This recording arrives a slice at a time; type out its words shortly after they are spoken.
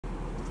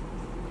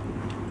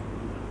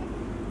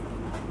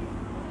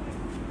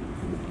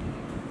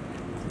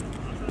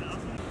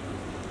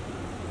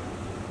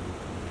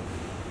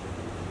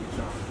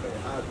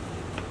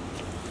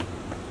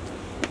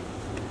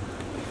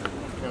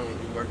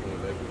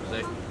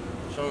Zay.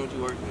 Show them what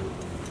you working with.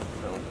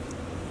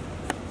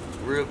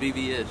 Real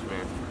BBS,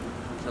 man.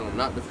 Tell them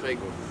not the fake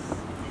one.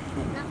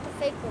 Not the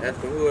fake one. Ask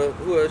them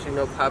who else you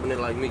know popping it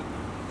like me.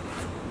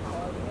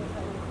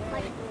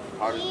 Like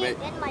hardest me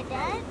and my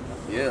dad?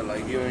 Yeah,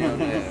 like you and your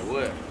dad.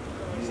 What?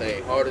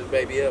 Say hardest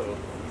baby ever.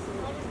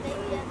 Hardest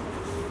baby ever.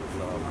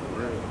 No, for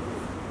real.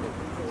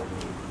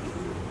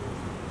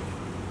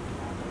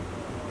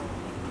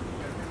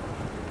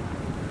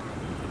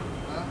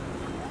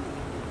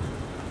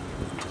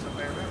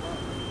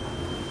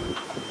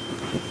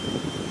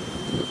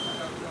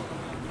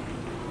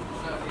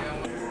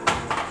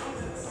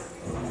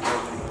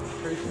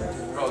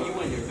 Bro, you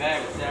win your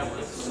bag with that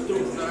one.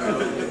 Stupid.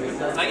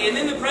 Like, and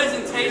then the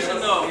presentation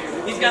though,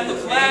 he's got the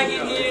flag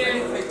in here.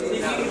 He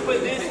can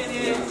put this in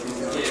here.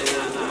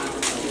 Yeah,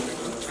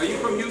 nah. Are you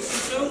from Houston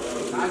too?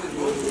 I just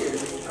moved here.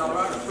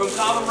 Colorado. From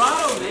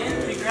Colorado,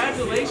 man.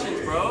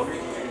 Congratulations, bro.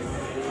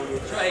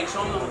 Hey,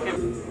 show them the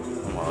camera.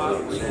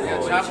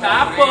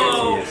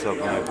 Chapo. Yes, up on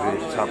that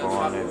bitch. Chopper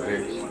on that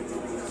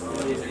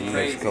bitch.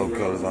 Mexico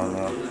colors on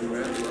there.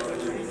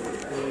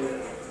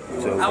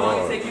 How long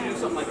did it take you to do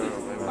something like this?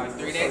 Like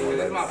 3 days, because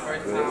this is my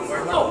first time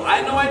working. Oh, I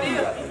had no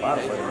idea.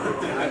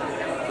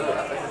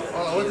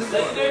 Oh, what's this?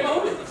 Legendary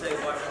moment.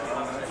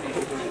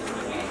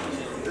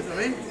 This for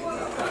me?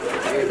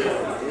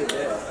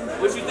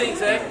 What you think,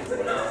 Zay?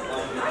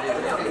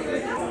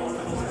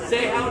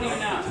 Zay, how old are you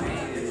now?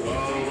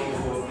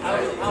 How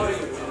old are you?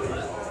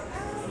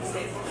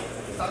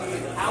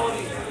 How old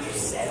are you?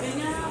 7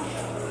 now?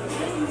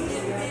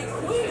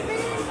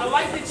 I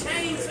like the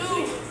chain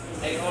too.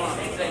 Hey, hold on.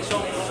 Hey, show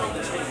me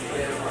the chain.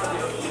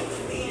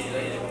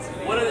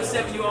 What are the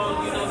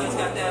 7-year-olds you know that's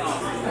got that on?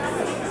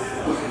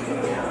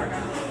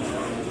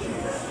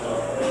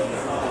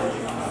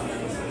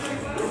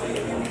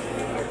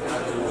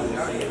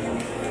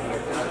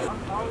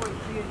 I'm always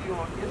seeing you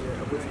on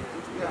Instagram.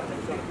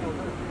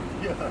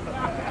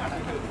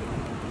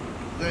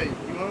 Hey,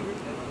 you hungry?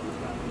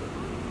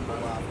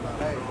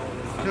 Hey,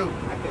 dude,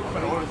 I'm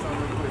gonna order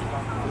something real quick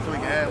so we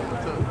can add one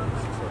too.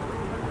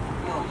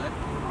 Come on, man.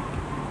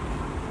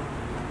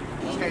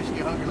 Just in case you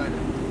get hungry like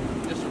that.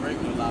 Just a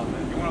regular loud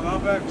man. You want a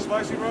loud bag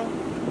spicy, bro? Nah,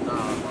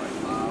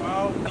 like loud.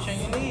 Wow. What you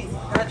need?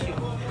 Got you.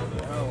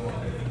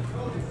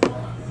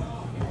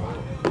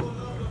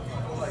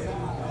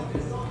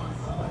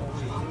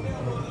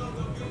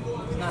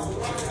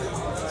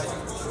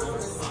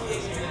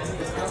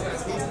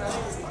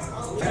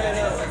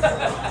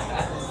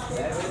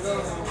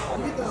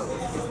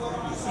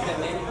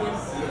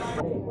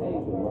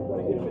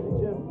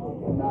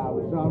 Nah,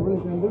 but y'all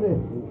really can't do that.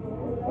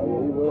 Oh,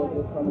 yeah, you will.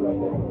 Just come right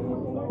there.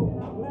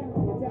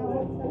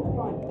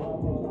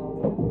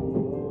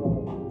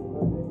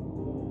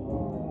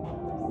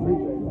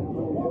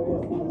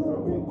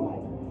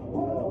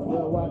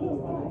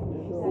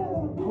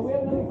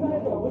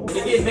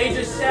 Again,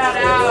 major shout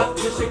out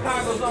to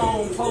Chicago's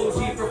own Polo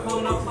for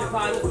pulling up to the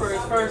closet for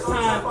his first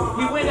time.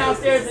 He went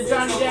downstairs to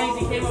Johnny Dang's,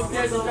 he came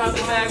upstairs and dropped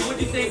the bag. What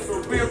do you think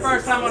for your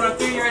first time on our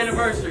 3-year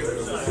anniversary?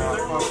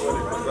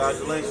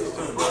 Congratulations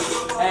to you,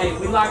 brother. Hey,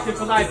 we locked in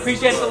for life.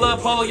 Appreciate the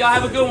love, Polo. Y'all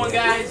have a good one,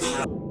 guys.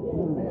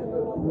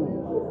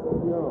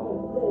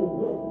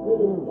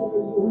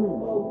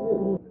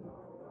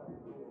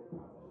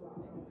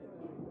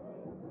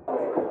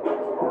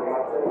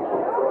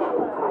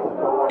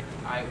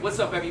 Alright, what's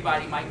up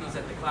everybody? Mike knows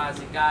at the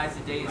closet. Guys,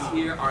 today is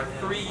here, our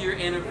 3-year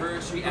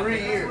anniversary. 3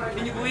 years.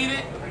 Can you believe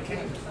it?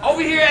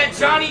 Over here at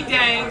Johnny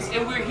Dang's,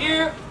 and we're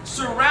here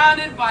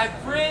surrounded by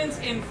friends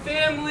and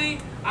family.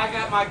 I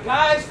got my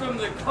guys from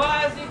the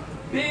closet,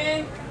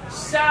 Ben,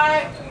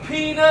 Shy,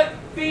 Peanut,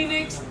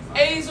 Phoenix,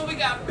 Azel, we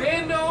got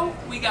Bando,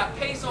 we got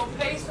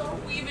PesoPeso,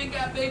 we even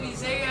got Baby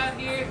Zay out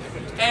here.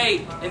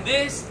 Hey, and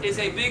this is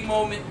a big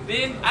moment.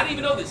 Ben, I didn't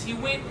even know this. He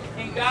went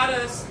and got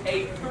us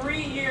a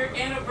 3-year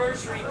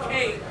anniversary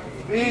cake.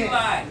 Ben.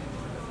 Eli,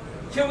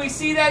 can we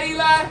see that,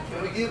 Eli?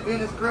 Can we give Ben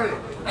his credit?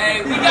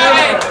 Hey, we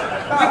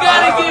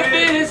gotta give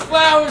Ben his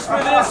flowers for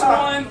this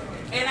one.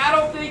 And I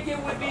don't think it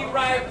would be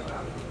right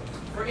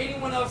for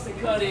anyone else to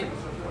cut it.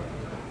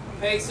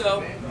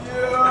 Peso.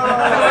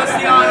 What's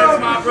the honors,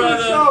 my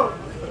brother?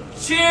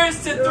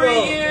 Cheers to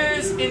 3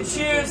 years and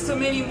cheers to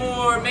many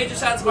more. Major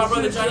shout out to my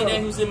brother Johnny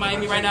Dan, who's in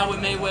Miami right now with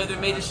Mayweather.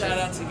 Major shout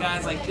out to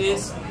guys like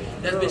this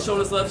that's been showing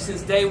us love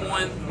since day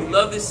one. We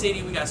love this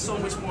city. We got so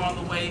much more on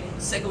the way.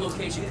 Second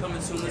location coming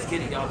soon. Let's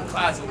get it, y'all. The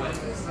closet way. I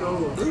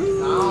don't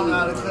know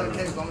how to cut a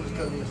cake, so I'm just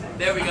cutting this.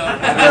 There we go.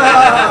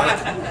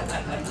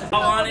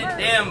 On it.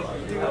 Damn.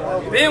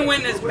 Ben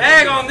winning his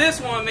bag on this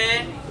one,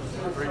 man.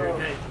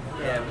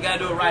 Yeah, we gotta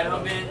do it right, huh,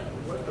 Ben?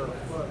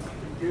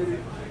 Give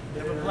him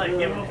a plate.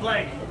 Give him a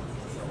plate.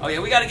 Oh yeah,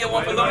 we gotta get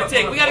one for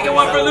Lunatic. We gotta get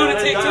one for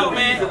Lunatic too,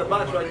 man.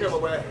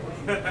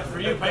 That's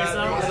for you,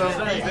 Peso.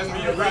 That's for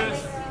you,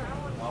 Chris.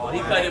 Oh, he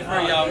cut it for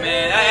y'all,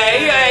 man.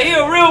 Hey, he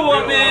a real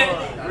one, man.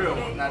 Real.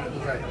 Not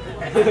right.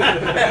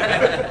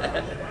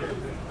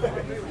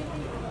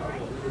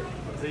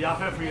 So y'all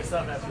fend for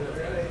yourself after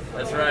this.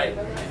 That's right.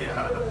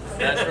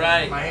 That's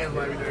right. My hands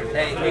might be dirty.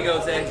 Hey, here you go,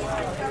 Zay.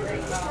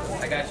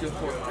 I got you a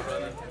fork, my brother.